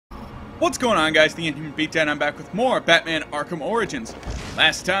What's going on, guys? The Inhuman Beatdown. I'm back with more Batman Arkham Origins.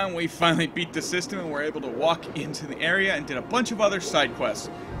 Last time we finally beat the system and were able to walk into the area and did a bunch of other side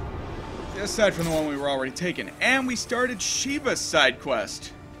quests. Aside from the one we were already taking. And we started Shiva's side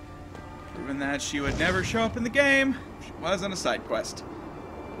quest. Proving that she would never show up in the game if she was on a side quest.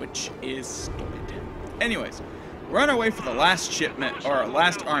 Which is stupid. Anyways, we're on our way for the last shipment, or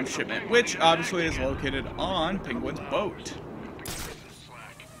last arms shipment, which obviously is located on Penguin's boat.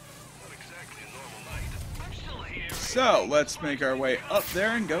 So, let's make our way up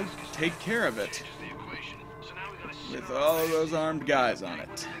there and go take care of it. With all of those armed guys on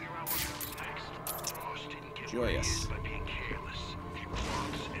it. Joyous.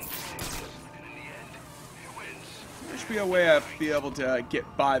 There should be a way I'll be able to get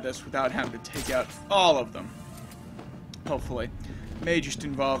by this without having to take out all of them. Hopefully. May just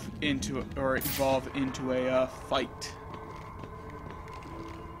evolve into a fight.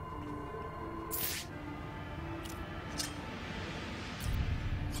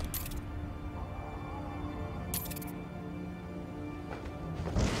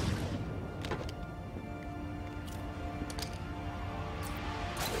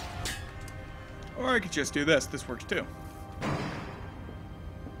 Or I could just do this. This works too.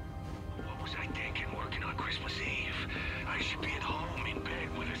 What was I thinking working on Christmas Eve? I should be at home in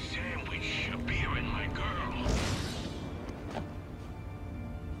bed with a sandwich, a beer, and my girl.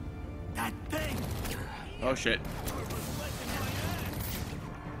 That thing! Oh shit.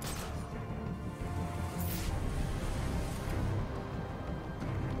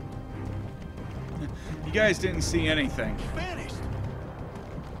 You guys didn't see anything. Vanished!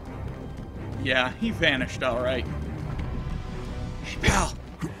 Yeah, he vanished, alright. Hey, pal.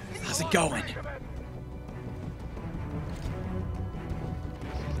 How's it going?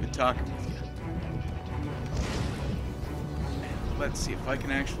 Good talking with you. Let's see if I can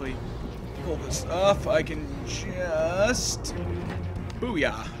actually pull this off. I can just...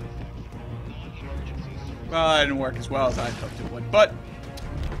 Booyah. Well, it didn't work as well as I hoped it would, but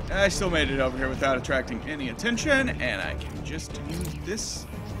I still made it over here without attracting any attention, and I can just use this.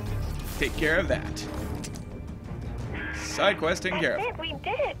 Take care of that. Side quest taken care of. That's it, we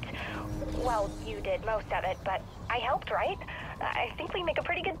did it. Well, you did most of it, but I helped, right? I think we make a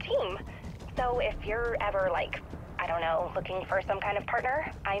pretty good team. So if you're ever, like, I don't know, looking for some kind of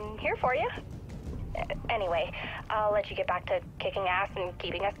partner, I'm here for you. Anyway, I'll let you get back to kicking ass and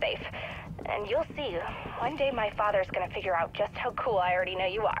keeping us safe. And you'll see, one day my father's gonna figure out just how cool I already know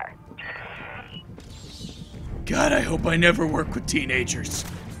you are. God, I hope I never work with teenagers.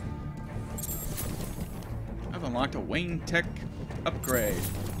 I've unlocked a Wayne Tech upgrade.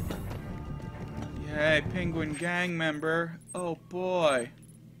 Yay, Penguin gang member. Oh boy.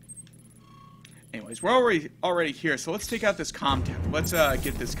 Anyways, we're already here, so let's take out this comm tower. Let's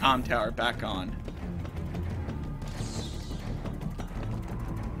get this comm tower back on.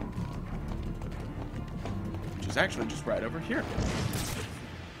 Which is actually just right over here.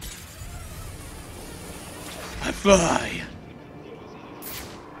 I fly.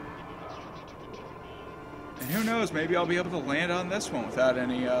 And who knows, maybe I'll be able to land on this one without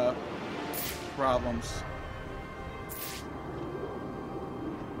any problems.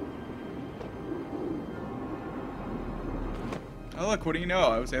 Oh look, what do you know?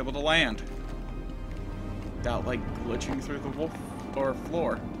 I was able to land. Without, like, glitching through the wolf or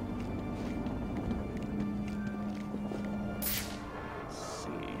floor. Let's see.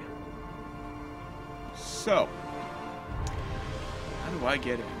 So, how do I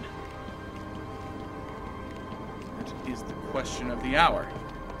get in? That is the question of the hour.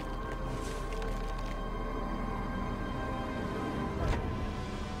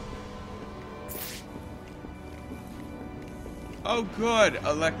 Oh good,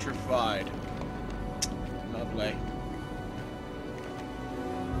 electrified. Lovely.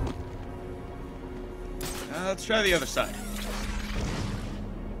 Let's try the other side.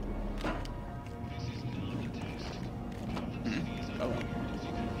 Oh well.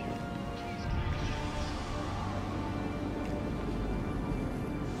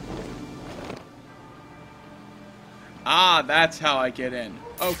 Ah, that's how I get in.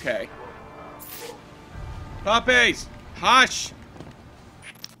 Okay. Puppies! Hush!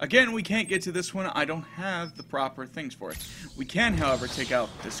 Again, we can't get to this one. I don't have the proper things for it. We can, however, take out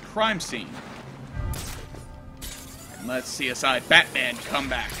this crime scene. And let's CSI Batman come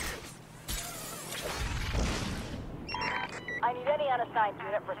back. I need any unassigned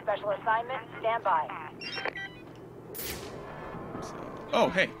unit for special assignment. Stand by. Oh,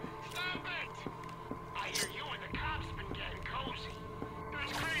 hey. Stop it! I hear you and the cops been getting cozy.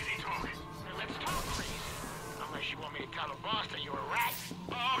 That's crazy talk. Now let's talk, please. Unless you want me to tell the boss that you're a rat.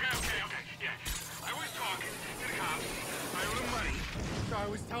 Oh, okay. I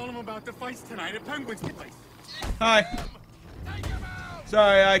was telling him about the fights tonight at Penguin's place. Hi.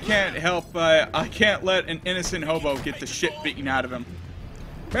 Sorry, I can't help. I can't let an innocent hobo get the shit beaten out of him.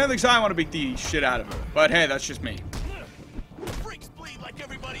 Apparently, I want to beat the shit out of him. But hey, that's just me. Freaks bleed like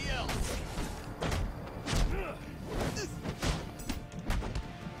everybody else.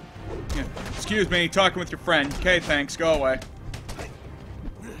 Yeah. Excuse me, talking with your friend. Okay, thanks. Go away.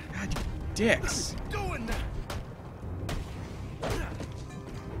 God, you dicks. Doing that.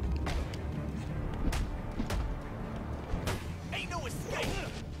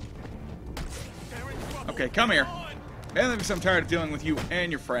 Okay, come here. And because I'm tired of dealing with you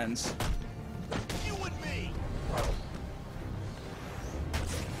and your friends. You and me.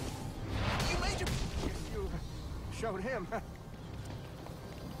 You made your... You showed him.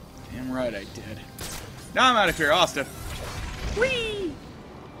 Damn right I did. Now I'm out of here, Austin. Whee!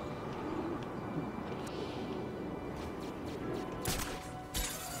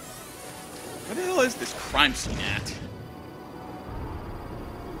 Where the hell is this crime scene at?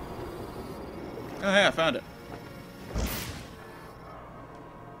 Oh yeah, I found it.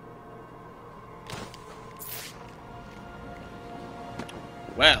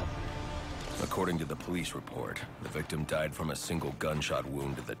 Well. According to the police report, the victim died from a single gunshot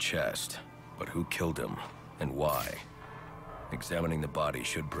wound to the chest. But who killed him, and why? Examining the body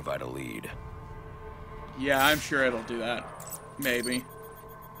should provide a lead. Yeah, I'm sure it'll do that. Maybe.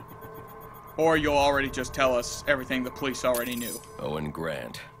 Or you'll already just tell us everything the police already knew. Owen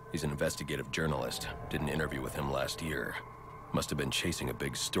Grant. He's an investigative journalist. Did an interview with him last year. Must have been chasing a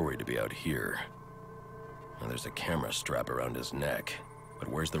big story to be out here. Now, there's a camera strap around his neck. But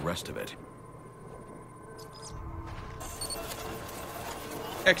where's the rest of it?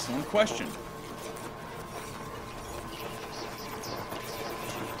 Excellent question.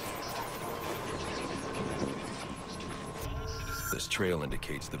 This trail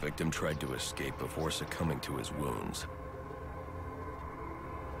indicates the victim tried to escape before succumbing to his wounds.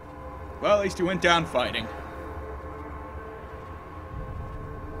 Well, at least he went down fighting.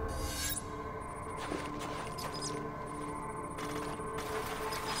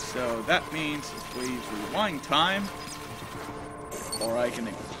 So that means if we rewind time, or I can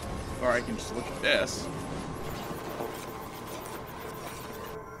just look at this.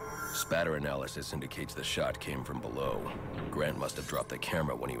 Spatter analysis indicates the shot came from below. Grant must have dropped the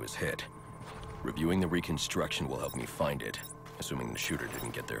camera when he was hit. Reviewing the reconstruction will help me find it, assuming the shooter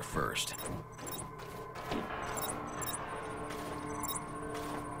didn't get there first.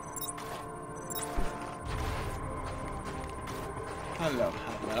 Hello,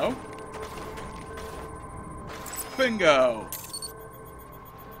 hello. Bingo!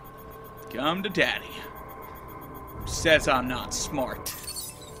 Come to daddy. Says I'm not smart.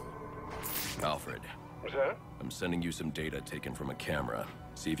 Alfred. Sir? I'm sending you some data taken from a camera.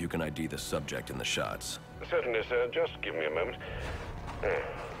 See if you can ID the subject in the shots. Certainly, sir. Just give me a moment.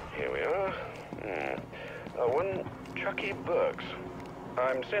 Here we are. One Chucky Burks.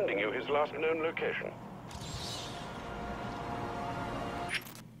 I'm sending you his last known location.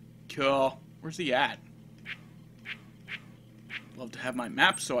 Cool. Where's he at? Love to have my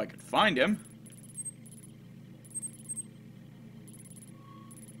map so I could find him.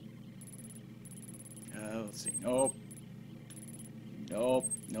 Let's see. Nope. Nope.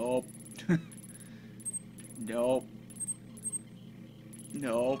 Nope. Nope.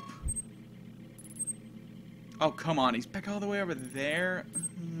 Nope. Oh, come on. He's back all the way over there.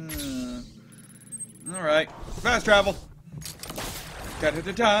 Alright. Fast travel.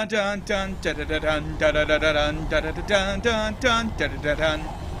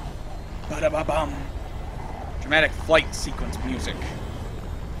 Ba-da-ba-bum. Dramatic flight sequence music.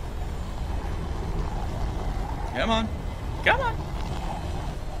 Come on. Come on.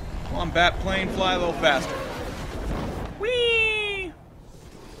 Come on, bat plane, fly a little faster. Whee!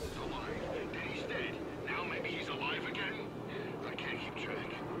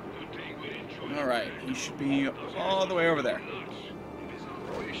 Alright, he should be all the way over there.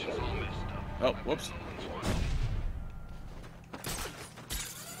 Oh, whoops.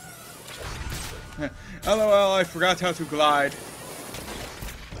 LOL, I forgot how to glide.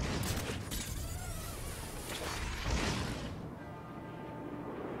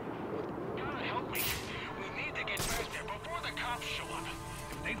 Gotta help me. We need to get back there before the cops show up.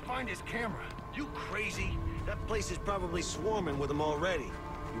 If they find his camera. You crazy? That place is probably swarming with them already.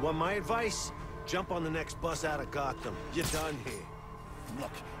 You want my advice? Jump on the next bus out of Gotham. You're done here.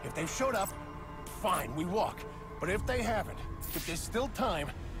 Look, if they've showed up, fine, we walk. But if they haven't, if there's still time,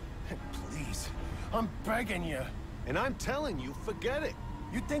 please, I'm begging you. And I'm telling you, forget it.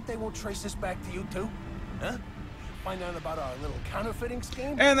 You think they won't trace this back to you too? Huh? Find out about our little counterfeiting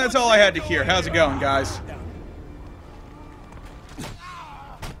scheme? And that's all I had to hear. How's it going, guys?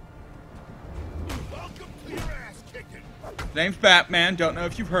 Welcome to your ass kicking. Name's Batman. Don't know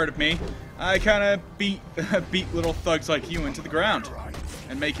if you've heard of me. I kind of beat little thugs like you into the ground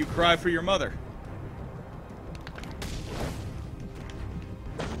and make you cry for your mother.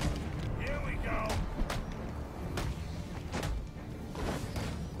 Here we go.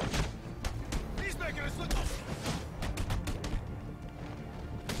 He's making us look.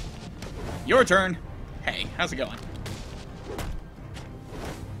 Your turn. Hey, how's it going?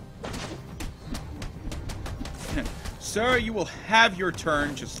 Sir, you will have your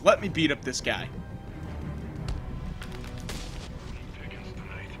turn. Just let me beat up this guy.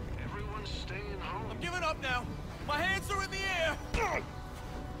 I'm giving up now. My hands are in the air.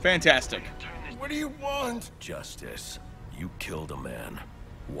 Fantastic. What do you want? Justice. You killed a man.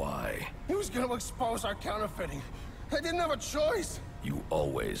 Why? He was gonna expose our counterfeiting. I didn't have a choice. You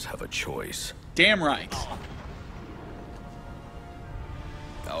always have a choice. Damn right.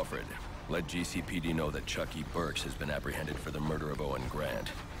 Alfred, let GCPD know that Chucky Burks has been apprehended for the murder of Owen Grant.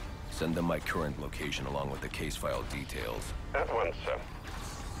 Send them my current location along with the case file details. At once,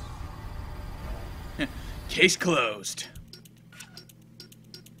 sir. Case closed.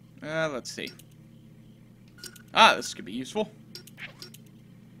 Let's see. This could be useful.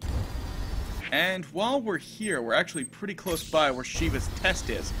 And while we're here, we're actually pretty close by where Shiva's test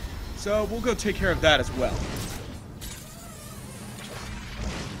is. So we'll go take care of that as well.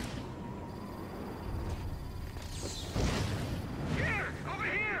 Here! Over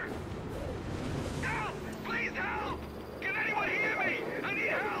here! Help! Please help! Can anyone hear me? I need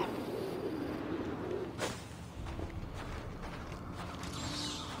help!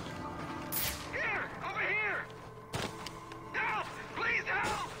 Here! Over here! Help! Please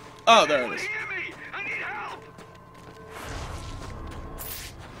help! Oh, there it is. Hear me! I need help!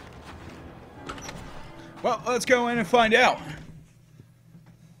 Well, let's go in and find out.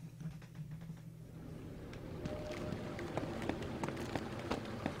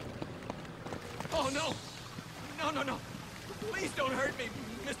 Oh no! No, no, no! Please don't hurt me,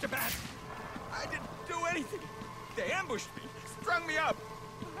 Mr. Bat! I didn't do anything! They ambushed me, strung me up!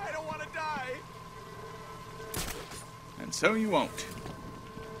 I don't want to die! And so you won't.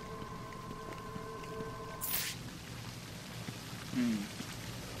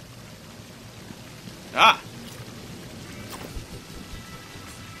 Ah!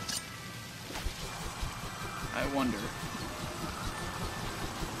 I wonder.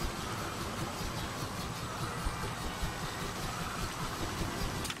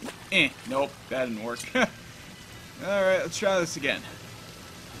 Nope, that didn't work. Alright, let's try this again.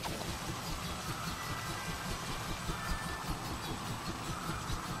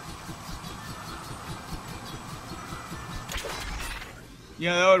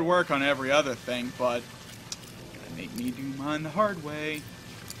 Yeah, that would work on every other thing, but gotta make me do mine the hard way.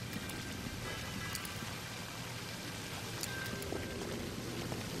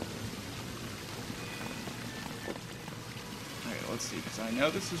 Okay, let's see, because I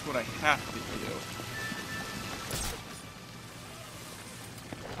know this is what I have to do.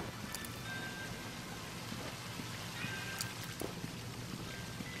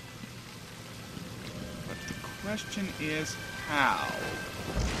 But the question is, how?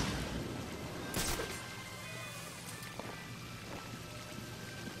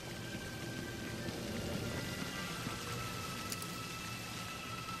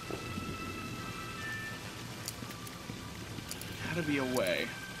 Gotta be a way.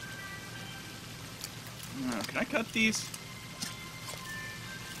 Can I cut these?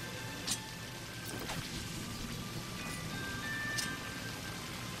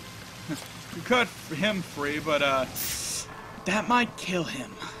 You cut him free, but that might kill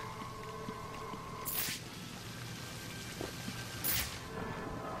him.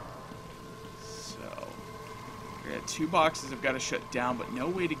 So, we got 2 boxes I've got to shut down, but no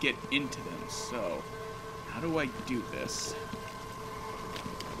way to get into them. So, how do I do this?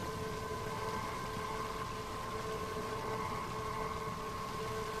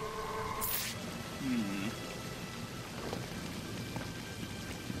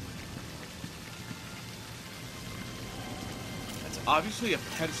 Obviously a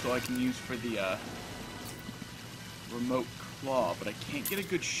pedestal I can use for the remote claw, but I can't get a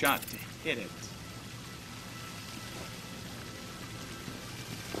good shot to hit it.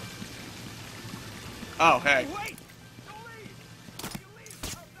 Oh, hey. Wait! Don't leave! You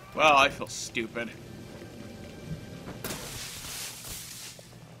leave! Well, I feel stupid.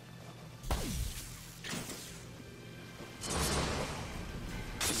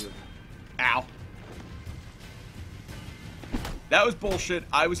 Ow. That was bullshit.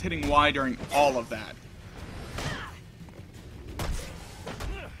 I was hitting Y during all of that.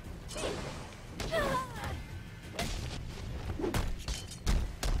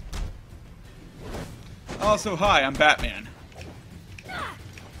 Also, hi, I'm Batman.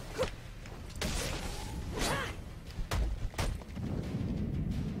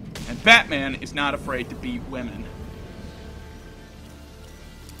 And Batman is not afraid to beat women.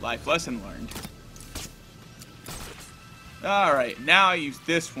 Life lesson learned. Alright, now I use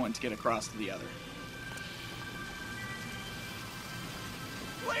this one to get across to the other.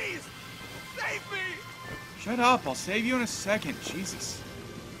 Please! Save me! Shut up, I'll save you in a second. Jesus.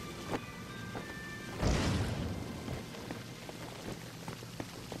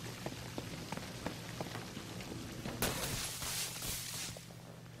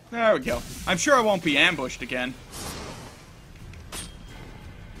 There we go. I'm sure I won't be ambushed again.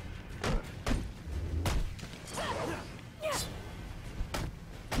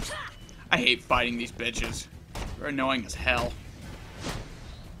 I hate fighting these bitches. They're annoying as hell.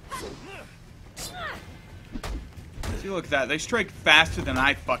 See, look at that. They strike faster than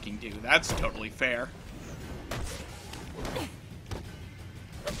I fucking do. That's totally fair.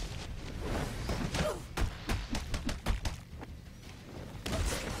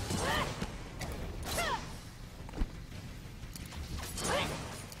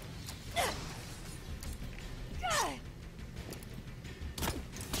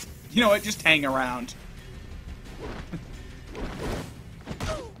 You know what? Just hang around.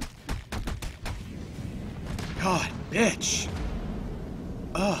 God, bitch.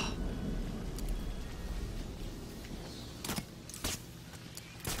 Ugh.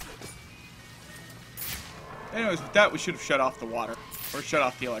 Anyways, with that, we should have shut off the water. Or shut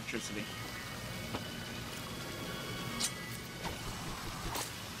off the electricity.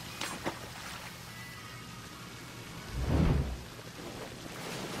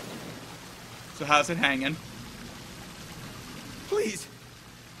 So how's it hanging? Please!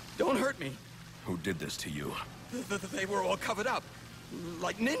 Don't hurt me. Who did this to you? They were all covered up.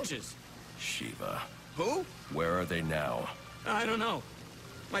 Like ninjas. Shiva. Who? Where are they now? I don't know.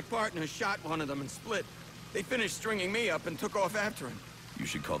 My partner shot one of them and split. They finished stringing me up and took off after him. You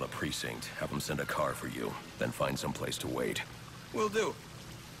should call the precinct, have them send a car for you, then find some place to wait. Will do.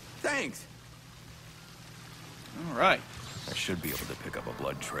 Thanks. Alright. I should be able to pick up a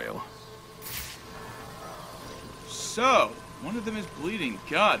blood trail. So, one of them is bleeding.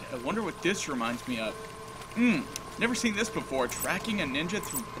 God, I wonder what this reminds me of. Never seen this before. Tracking a ninja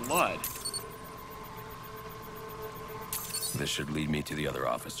through blood. This should lead me to the other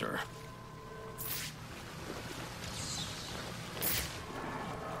officer.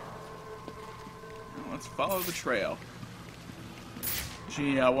 Let's follow the trail.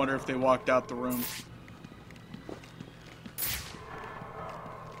 Gee, I wonder if they walked out the room.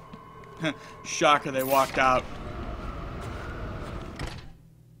 Shocker, they walked out.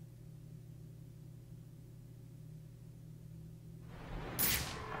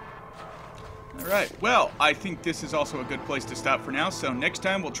 Alright, well, I think this is also a good place to stop for now, so next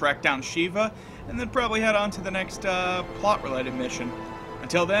time we'll track down Shiva, and then probably head on to the next plot-related mission.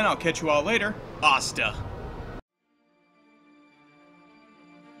 Until then, I'll catch you all later. Asta.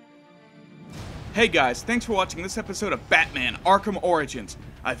 Hey guys, thanks for watching this episode of Batman Arkham Origins.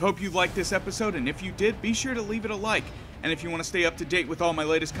 I hope you liked this episode, and if you did, be sure to leave it a like. And if you want to stay up to date with all my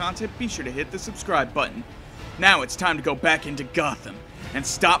latest content, be sure to hit the subscribe button. Now it's time to go back into Gotham and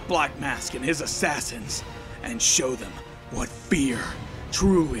stop Black Mask and his assassins and show them what fear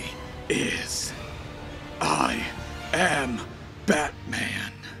truly is. I am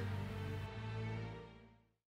Batman.